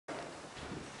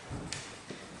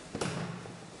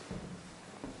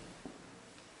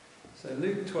So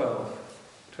Luke 12,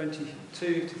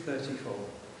 22 to 34.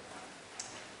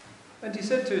 And he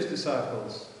said to his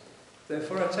disciples,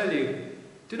 "Therefore I tell you,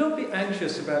 do not be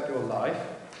anxious about your life,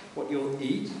 what you'll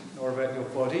eat, nor about your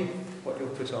body, what you'll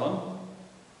put on.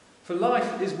 For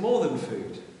life is more than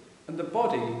food, and the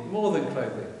body more than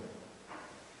clothing.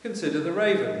 Consider the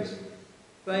ravens.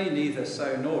 They neither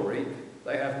sow nor reap,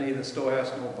 they have neither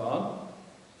storehouse nor barn,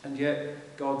 and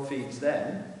yet God feeds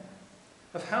them.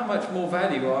 Of how much more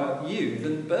value are you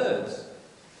than birds?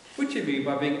 Which of you,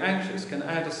 by being anxious, can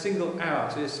add a single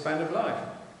hour to his span of life?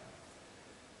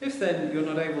 If then you're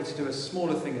not able to do a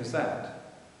smaller thing as that,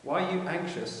 why are you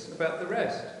anxious about the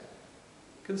rest?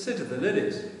 Consider the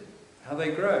lilies, how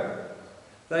they grow.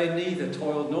 They neither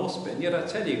toil nor spin, yet I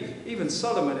tell you, even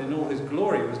Solomon in all his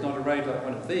glory was not arrayed like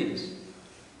one of these.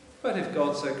 But if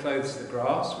God so clothes the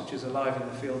grass, which is alive in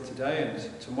the field today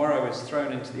and tomorrow is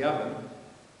thrown into the oven,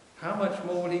 how much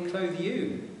more will he clothe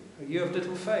you, you of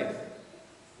little faith?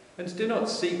 And do not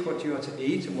seek what you are to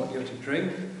eat and what you are to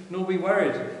drink, nor be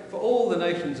worried, for all the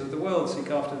nations of the world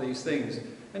seek after these things,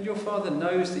 and your Father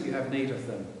knows that you have need of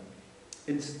them.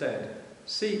 Instead,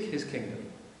 seek his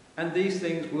kingdom, and these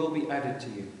things will be added to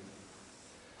you.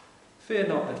 Fear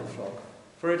not, little flock,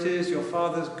 for it is your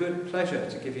Father's good pleasure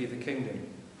to give you the kingdom.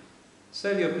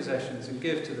 Sell your possessions and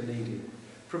give to the needy.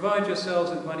 Provide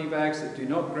yourselves with money bags that do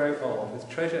not grow old, with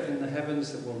treasure in the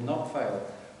heavens that will not fail,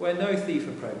 where no thief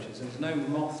approaches and no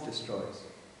moth destroys.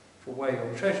 For where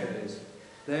your treasure is,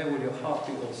 there will your heart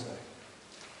be also."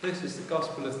 This is the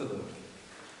gospel of the Lord.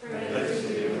 Praise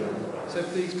to you, Lord. So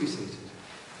please be seated.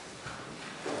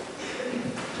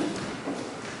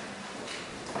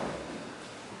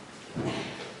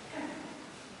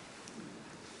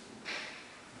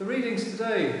 The readings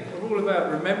today are all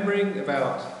about remembering,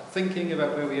 about thinking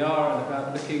about where we are, and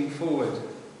about looking forward.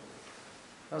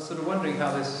 I was sort of wondering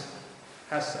how this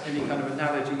has any kind of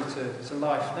analogy to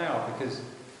life now, because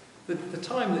the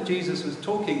time that Jesus was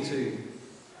talking to,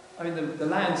 I mean, the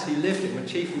lands he lived in were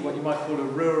chiefly what you might call a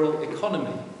rural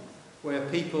economy, where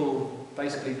people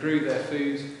basically grew their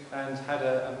food and had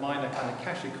a minor kind of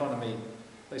cash economy.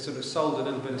 They sort of sold a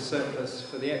little bit of surplus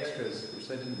for the extras, which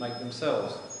they didn't make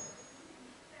themselves.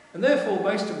 And therefore,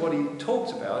 most of what he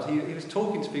talked about, he was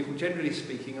talking to people, generally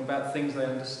speaking, about things they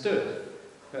understood,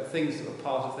 about things that were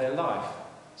part of their life.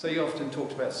 So he often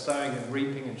talked about sowing and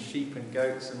reaping and sheep and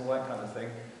goats and all that kind of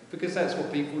thing, because that's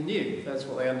what people knew, that's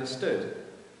what they understood.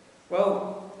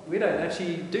 Well, we don't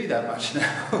actually do that much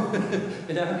now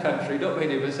in our country. Not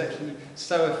many of us actually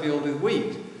sow a field with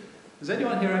wheat. Has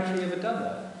anyone here actually ever done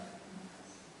that?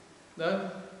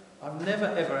 No? I've never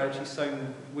ever actually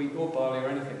sown wheat or barley or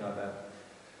anything like that.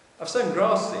 I've sown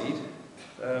grass seed.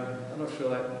 I'm not sure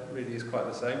that really is quite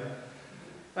the same.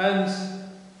 And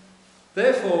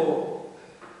therefore,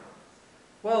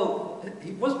 well,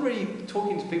 he wasn't really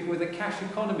talking to people with a cash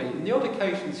economy. In the odd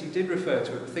occasions he did refer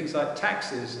to it with things like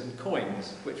taxes and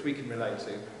coins, which we can relate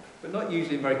to, but not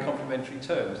usually in very complimentary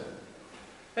terms.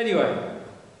 Anyway,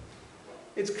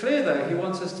 it's clear though he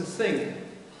wants us to think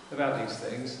about these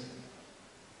things.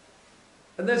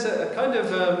 And there's a kind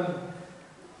of,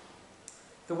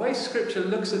 the way Scripture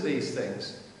looks at these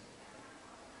things,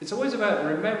 it's always about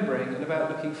remembering and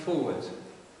about looking forward.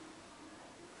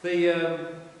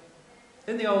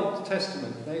 In the Old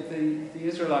Testament, the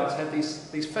Israelites had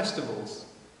these festivals.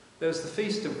 There was the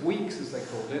Feast of Weeks, as they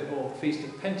called it, or Feast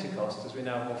of Pentecost, as we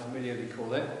now more familiarly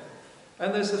call it.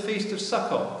 And there's the Feast of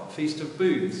Sukkot, the Feast of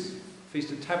Booths,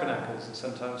 Feast of Tabernacles, it's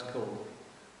sometimes called.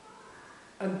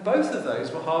 And both of those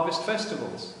were harvest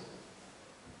festivals.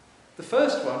 The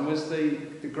first one was the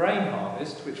grain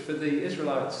harvest, which for the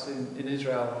Israelites in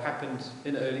Israel happened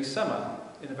in early summer,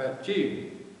 in about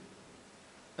June.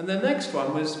 And the next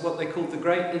one was what they called the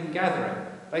Great Ingathering.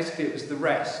 Basically it was the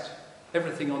rest,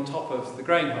 everything on top of the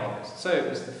grain harvest. So it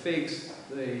was the figs,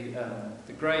 the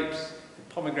grapes,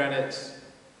 the pomegranates,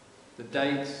 the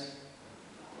dates.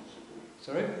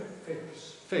 Sorry?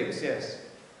 Figs. Figs, yes.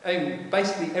 And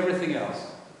basically everything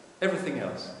else. Everything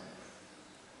else.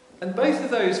 And both of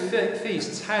those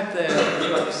feasts had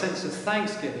their sense of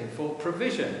thanksgiving for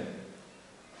provision.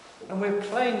 And we're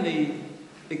plainly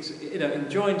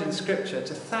enjoined in Scripture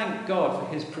to thank God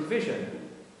for his provision.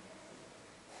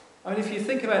 I mean, if you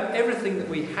think about everything that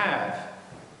we have,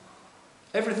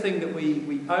 everything that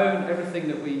we own, everything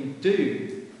that we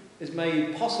do is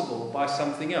made possible by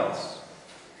something else.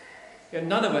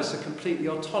 None of us are completely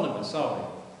autonomous, are we?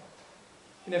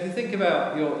 If you think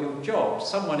about your job,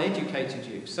 someone educated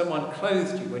you, someone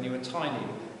clothed you when you were tiny.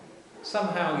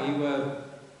 Somehow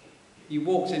you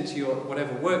walked into your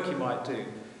whatever work you might do.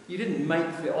 You didn't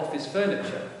make the office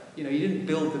furniture. You didn't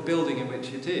build the building in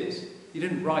which it is. You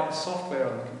didn't write the software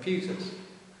on the computers.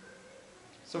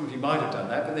 Some of you might have done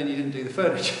that, but then you didn't do the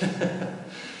furniture.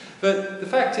 But the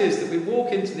fact is that we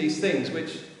walk into these things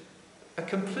which are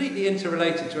completely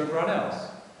interrelated to everyone else.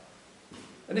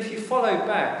 And if you follow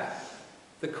back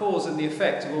the cause and the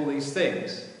effect of all these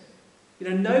things,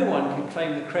 no one can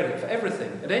claim the credit for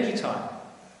everything at any time.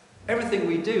 Everything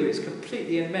we do is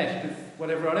completely enmeshed with what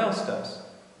everyone else does.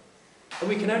 And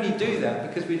we can only do that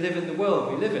because we live in the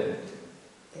world we live in.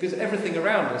 Because everything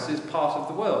around us is part of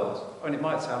the world. I mean, it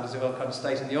might sound as if I'm kind of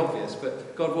stating the obvious,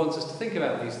 but God wants us to think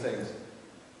about these things.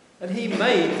 And He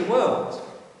made the world.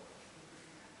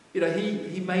 He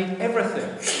made everything.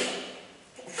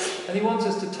 And He wants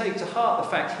us to take to heart the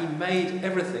fact He made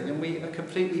everything, and we are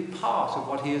completely part of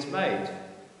what He has made.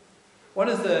 One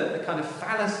of the kind of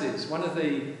fallacies, one of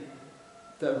the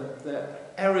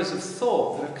errors of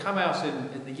thought that have come out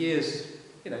in the years,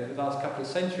 the last couple of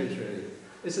centuries really,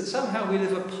 is that somehow we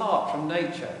live apart from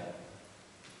nature.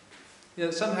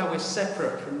 Somehow we're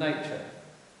separate from nature.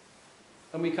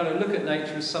 And we kind of look at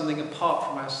nature as something apart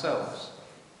from ourselves.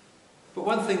 But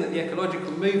one thing that the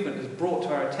ecological movement has brought to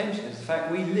our attention is the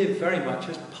fact we live very much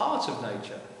as part of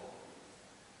nature.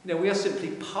 We are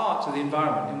simply part of the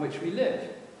environment in which we live.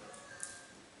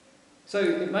 So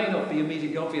it may not be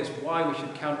immediately obvious why we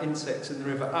should count insects in the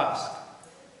River Usk,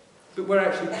 but we're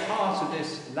actually part of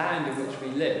this land in which we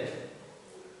live.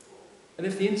 And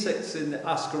if the insects in the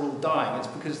Usk are all dying, it's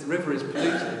because the river is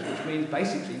polluted, which means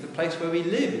basically the place where we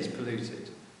live is polluted,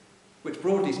 which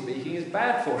broadly speaking is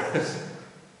bad for us.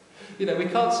 We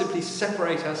can't simply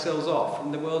separate ourselves off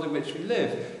from the world in which we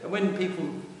live. And when people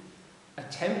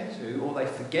attempt to, or they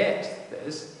forget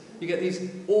this, you get these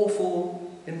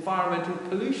awful environmental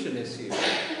pollution issues.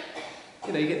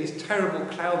 You get these terrible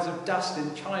clouds of dust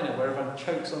in China where everyone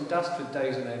chokes on dust for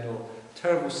days on end, or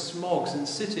terrible smogs in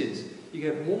cities. You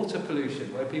get water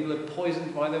pollution where people are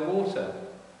poisoned by their water.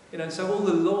 And so all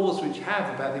the laws which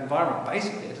have about the environment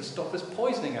basically are to stop us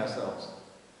poisoning ourselves.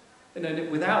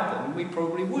 Without them, we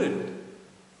probably would.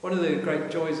 One of the great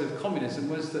joys of communism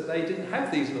was that they didn't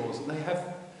have these laws, and they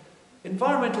have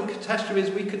environmental catastrophes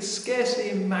we could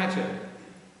scarcely imagine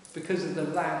because of the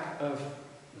lack of,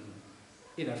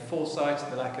 foresight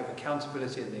and the lack of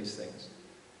accountability in these things.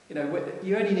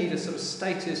 You only need a sort of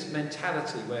statist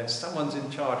mentality where someone's in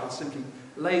charge and simply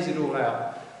lays it all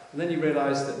out, and then you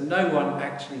realise that no one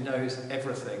actually knows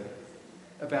everything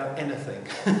about anything.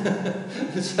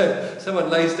 So someone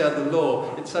lays down the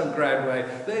law in some grand way,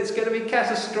 then it's going to be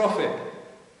catastrophic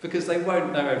because they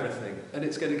won't know everything, and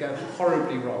it's going to go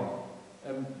horribly wrong.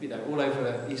 All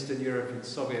over Eastern Europe and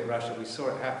Soviet Russia, we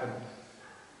saw it happen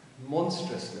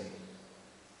monstrously.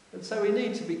 And so we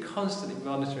need to be constantly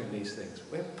monitoring these things.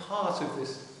 We're part of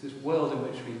this world in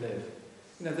which we live.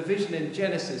 The vision in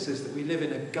Genesis is that we live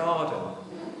in a garden.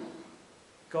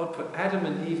 God put Adam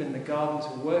and Eve in the garden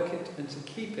to work it and to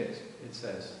keep it, it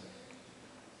says.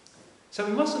 So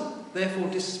we mustn't therefore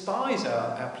despise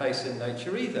our place in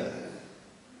nature either.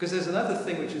 Because there's another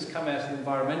thing which has come out of the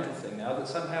environmental thing now, that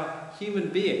somehow human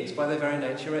beings by their very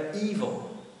nature are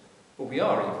evil. Well, we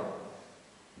are evil.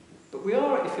 But we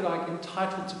are, if you like,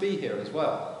 entitled to be here as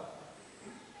well.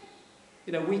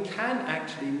 We can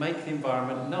actually make the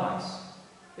environment nice.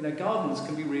 Gardens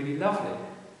can be really lovely.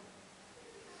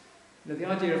 The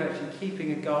idea of actually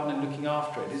keeping a garden and looking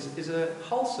after it is a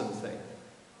wholesome thing.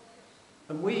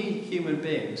 And we, human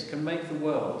beings, can make the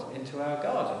world into our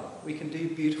garden. We can do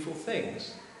beautiful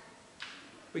things.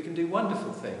 We can do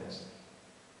wonderful things.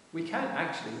 We can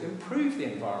actually improve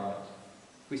the environment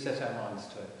if we set our minds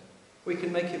to it. We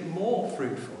can make it more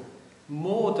fruitful,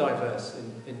 more diverse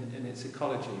in its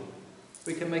ecology.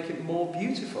 We can make it more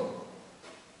beautiful,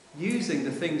 using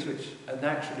the things which are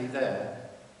naturally there,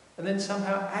 and then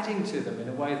somehow adding to them in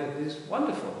a way that is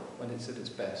wonderful when it's at its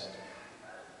best.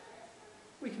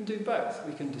 We can do both.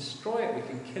 We can destroy it, we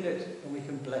can kill it, and we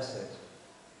can bless it.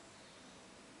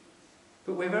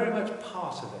 But we're very much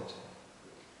part of it.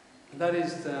 And that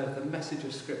is the message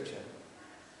of Scripture.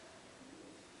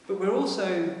 But we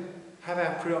also have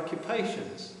our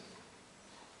preoccupations.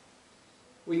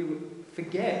 We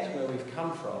forget where we've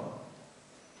come from,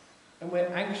 and we're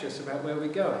anxious about where we're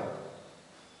going.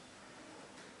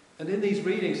 And in these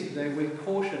readings today, we're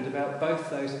cautioned about both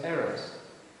those errors.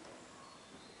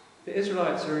 The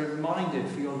Israelites are reminded,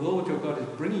 for your Lord your God is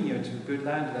bringing you into a good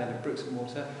land, a land of brooks and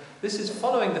water. This is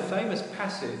following the famous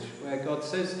passage where God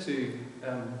says to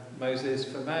Moses,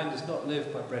 for man does not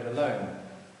live by bread alone,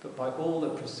 but by all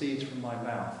that proceeds from my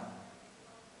mouth.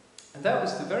 And that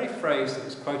was the very phrase that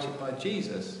was quoted by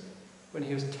Jesus when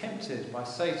he was tempted by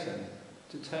Satan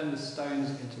to turn the stones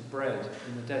into bread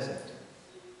in the desert.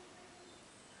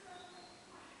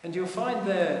 And you'll find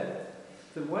there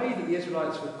the way that the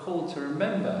Israelites were called to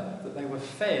remember that they were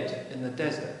fed in the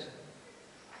desert.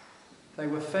 They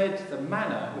were fed the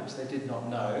manna, which they did not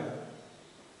know,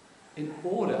 in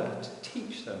order to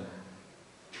teach them.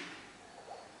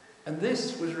 And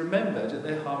this was remembered at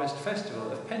their harvest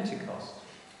festival of Pentecost.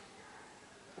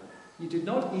 You did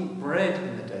not eat bread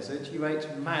in the desert, you ate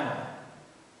manna.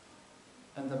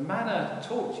 And the manna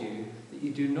taught you that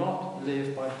you do not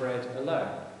live by bread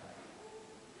alone.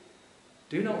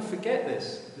 Do not forget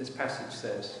this passage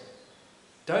says.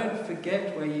 Don't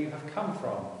forget where you have come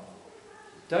from.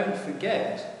 Don't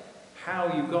forget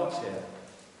how you got here.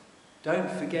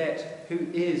 Don't forget who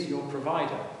is your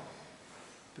provider.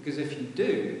 Because if you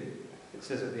do, it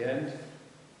says at the end,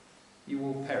 you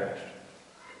will perish.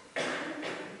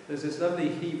 There's this lovely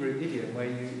Hebrew idiom where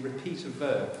you repeat a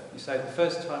verb. You say it the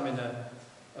first time in a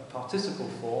participle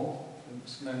form,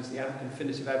 it's known as the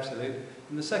infinitive absolute,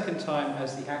 and the second time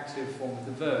as the active form of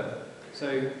the verb.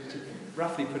 So to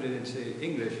roughly put it into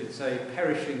English, you'd say,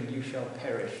 perishing you shall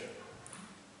perish.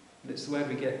 And it's where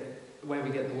we get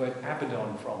the word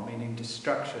Abaddon from, meaning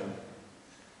destruction.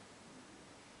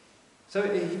 So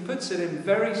he puts it in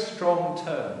very strong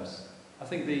terms. I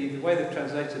think the way they've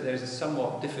translated there is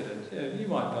somewhat diffident. Yeah, you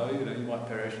might go, you might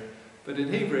perish. But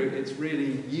in Hebrew, it's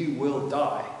really, you will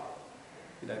die.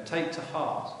 Take to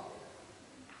heart.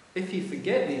 If you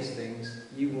forget these things,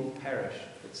 you will perish,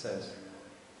 it says.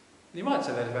 You might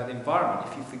say that about the environment.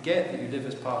 If you forget that you live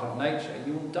as part of nature,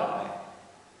 you will die.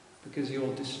 Because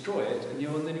you'll destroy it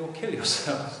and then you'll kill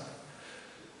yourselves.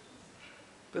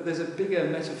 But there's a bigger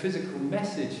metaphysical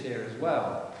message here as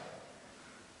well.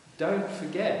 Don't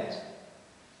forget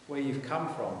where you've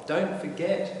come from. Don't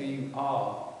forget who you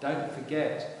are. Don't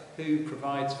forget who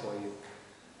provides for you.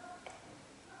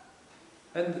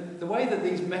 And the way that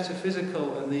these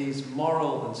metaphysical and these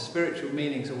moral and spiritual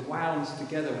meanings are wound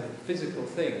together with physical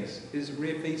things is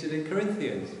repeated in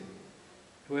Corinthians.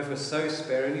 Whoever sows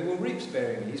sparingly will reap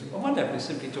sparingly. On one level, he's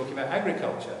simply talking about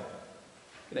agriculture.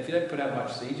 If you don't put out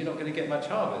much seed, you're not going to get much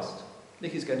harvest.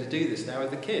 Nicky's going to do this now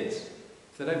with the kids.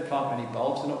 If they don't plant many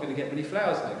bulbs, they're not going to get many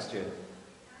flowers next year.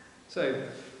 So,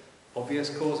 obvious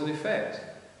cause and effect.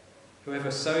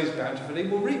 Whoever sows bountifully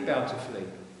will reap bountifully.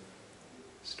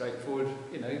 Straightforward,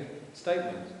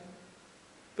 statement.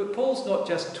 But Paul's not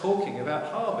just talking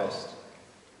about harvest,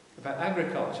 about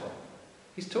agriculture.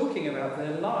 He's talking about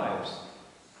their lives.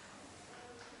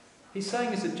 He's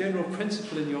saying as a general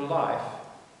principle in your life,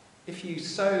 if you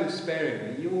sow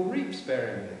sparingly, you will reap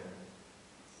sparingly.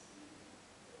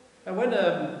 And when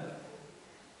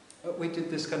we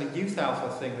did this kind of youth alpha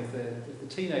thing with the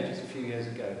teenagers a few years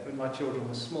ago, when my children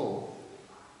were small,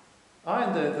 I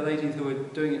and the lady who were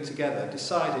doing it together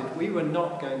decided we were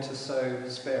not going to sow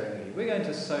sparingly. We're going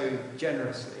to sow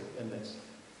generously in this.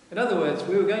 In other words,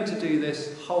 we were going to do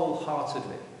this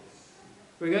wholeheartedly.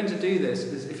 We were going to do this,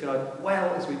 if you like,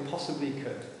 well as we possibly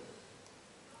could.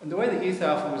 And the way that Youth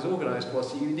Alpha was organised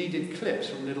was you needed clips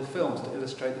from little films to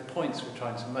illustrate the points we're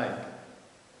trying to make.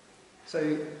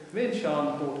 So me and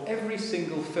Sean bought every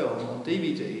single film on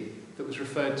DVD that was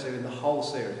referred to in the whole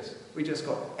series. We just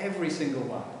got every single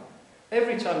one.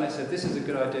 Every time they said, this is a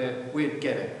good idea, we'd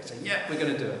get it. We'd say, yeah, we're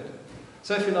going to do it.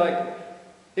 So if you like,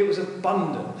 it was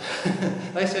abundant.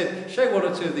 They said, show one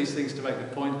or two of these things to make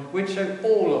the point. We'd show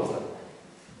all of them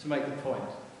to make the point.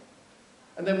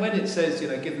 And then when it says,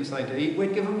 give them something to eat,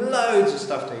 we'd give them loads of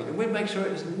stuff to eat. And we'd make sure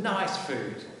it was nice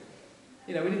food.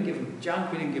 We didn't give them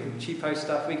junk, we didn't give them cheapo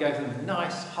stuff. We gave them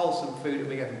nice, wholesome food, and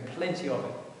we gave them plenty of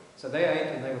it. So they ate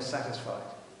and they were satisfied.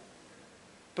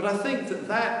 But I think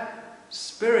that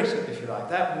spirit, if you like,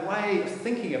 that way of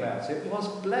thinking about it was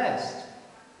blessed.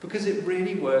 Because it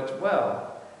really worked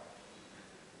well.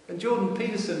 And Jordan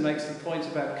Peterson makes the point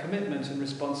about commitment and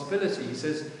responsibility. He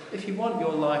says, if you want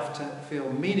your life to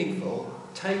feel meaningful,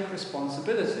 take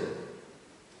responsibility.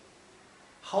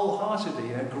 Wholeheartedly,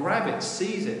 grab it,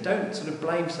 seize it, don't sort of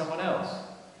blame someone else.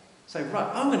 Say, right,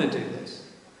 I'm going to do this.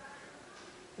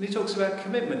 And he talks about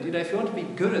commitment. If you want to be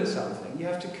good at something, you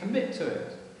have to commit to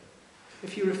it.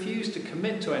 If you refuse to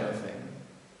commit to anything,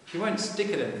 you won't stick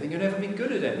at anything, you'll never be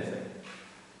good at anything.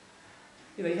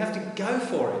 You have to go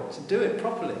for it, to do it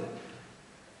properly.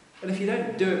 And if you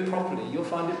don't do it properly, you'll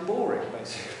find it boring,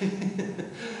 basically.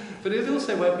 But it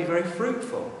also won't be very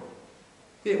fruitful.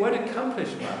 It won't accomplish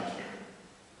much.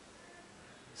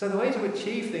 So the way to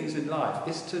achieve things in life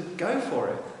is to go for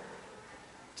it,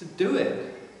 to do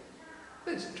it.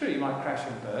 It's true, you might crash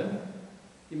and burn.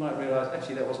 You might realise,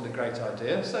 actually, that wasn't a great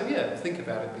idea. So yeah, think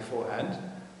about it beforehand.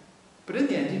 But in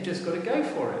the end, you've just got to go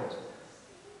for it.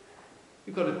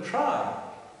 You've got to try.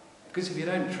 Because if you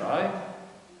don't try,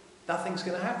 nothing's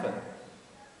going to happen.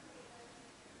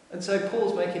 And so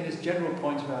Paul's making this general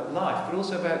point about life, but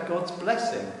also about God's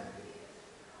blessing.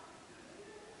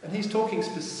 And he's talking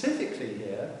specifically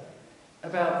here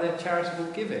about their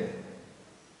charitable giving.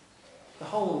 The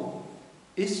whole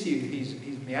issue he's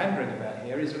meandering about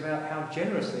here is about how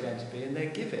generous they're going to be in their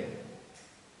giving.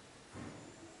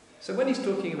 So when he's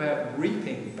talking about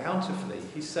reaping bountifully,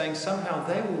 he's saying somehow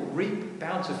they will reap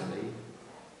bountifully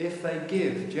if they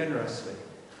give generously.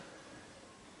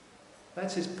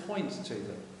 That's his point to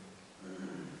them.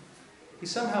 He's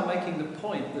somehow making the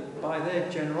point that by their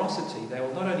generosity they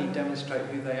will not only demonstrate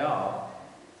who they are,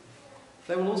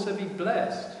 they will also be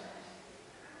blessed.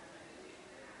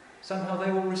 Somehow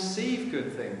they will receive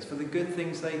good things for the good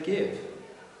things they give.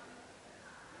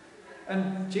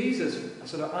 And Jesus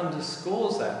sort of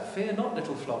underscores that. Fear not,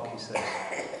 little flock, he says.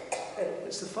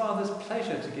 It's the Father's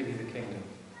pleasure to give you the kingdom.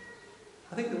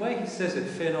 I think the way he says it,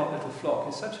 fear not, little flock,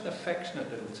 is such an affectionate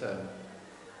little term.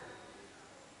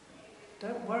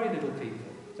 Don't worry, little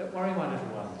people. Don't worry, my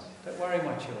little ones. Don't worry,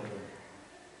 my children.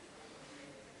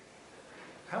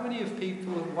 How many of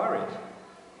people are worried?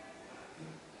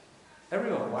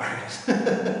 Everyone worries.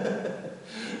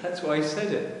 That's why he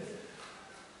said it.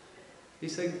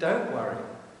 He's saying, don't worry.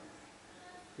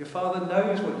 Your Father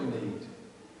knows what you need.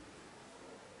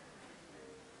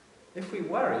 If we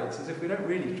worry, it's as if we don't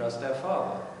really trust our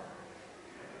Father.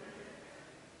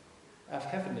 Our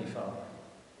Heavenly Father.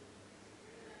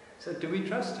 So do we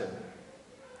trust him?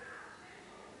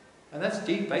 And that's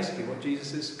basically what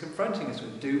Jesus is confronting us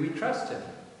with. Do we trust him?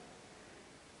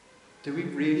 Do we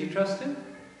really trust him?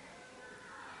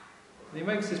 And he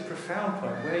makes this profound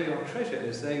point, where your treasure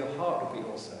is, there your heart will be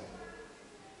also.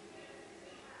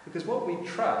 Because what we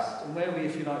trust, and where we,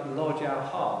 if you like, lodge our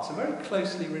hearts, are very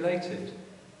closely related.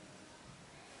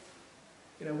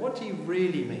 You know, what do you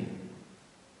really mean?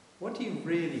 What do you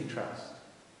really trust?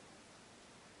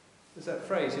 There's that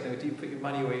phrase, you know, do you put your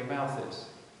money where your mouth is?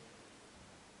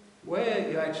 Where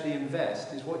you actually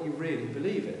invest is what you really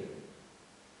believe in.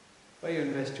 Where you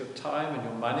invest your time and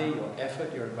your money, your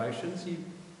effort, your emotions,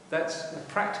 that's a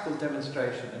practical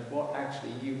demonstration of what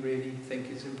actually you really think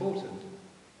is important.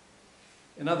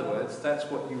 In other words, that's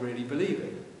what you really believe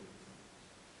in.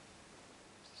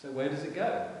 So where does it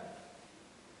go?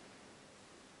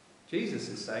 Jesus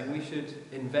is saying we should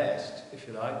invest, if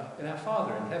you like, in our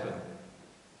Father in heaven.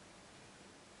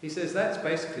 He says that's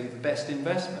basically the best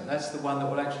investment. That's the one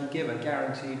that will actually give a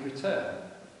guaranteed return.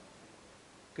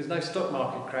 Because no stock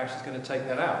market crash is going to take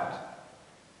that out.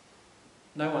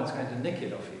 No one's going to nick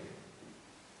it off you.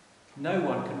 No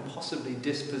one can possibly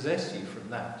dispossess you from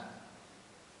that.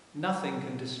 Nothing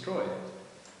can destroy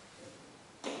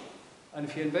it. And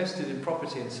if you invested in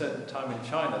property in a certain time in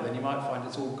China, then you might find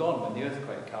it's all gone when the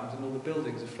earthquake comes and all the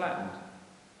buildings are flattened.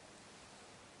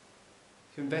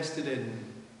 If you invested in...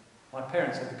 My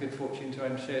parents had the good fortune to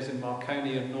own shares in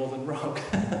Marconi and Northern Rock.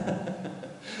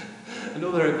 And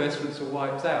all their investments were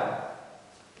wiped out.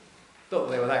 Not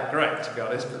that they were that great, to be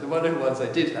honest, but the ones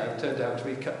they did have turned out to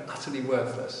be utterly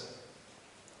worthless.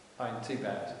 I mean, too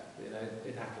bad. You know,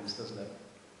 it happens, doesn't it?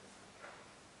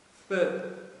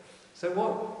 But, so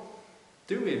what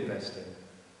do we invest in?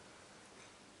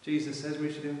 Jesus says we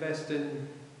should invest in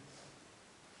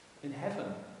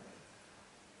heaven.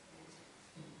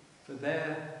 For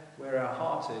there, where our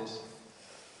heart is,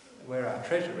 where our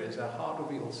treasure is, our heart will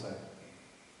be also.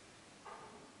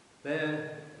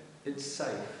 There, it's safe,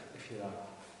 if you like.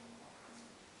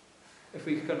 If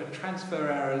we kind of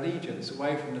transfer our allegiance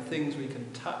away from the things we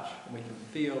can touch and we can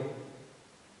feel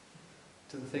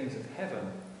to the things of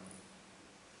heaven,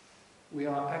 we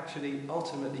are actually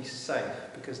ultimately safe,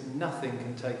 because nothing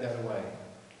can take that away.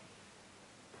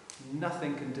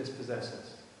 Nothing can dispossess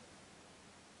us.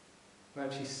 We're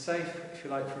actually safe, if you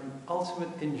like, from ultimate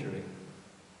injury,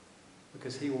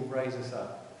 because he will raise us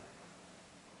up.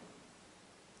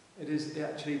 It is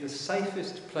actually the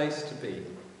safest place to be,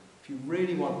 if you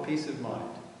really want peace of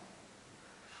mind,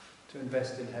 to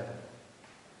invest in heaven.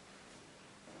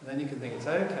 And then you can think, it's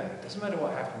okay, it doesn't matter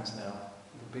what happens now,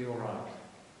 it'll be all right.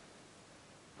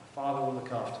 My Father will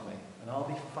look after me, and I'll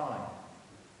be fine.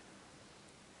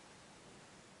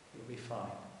 You'll be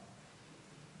fine.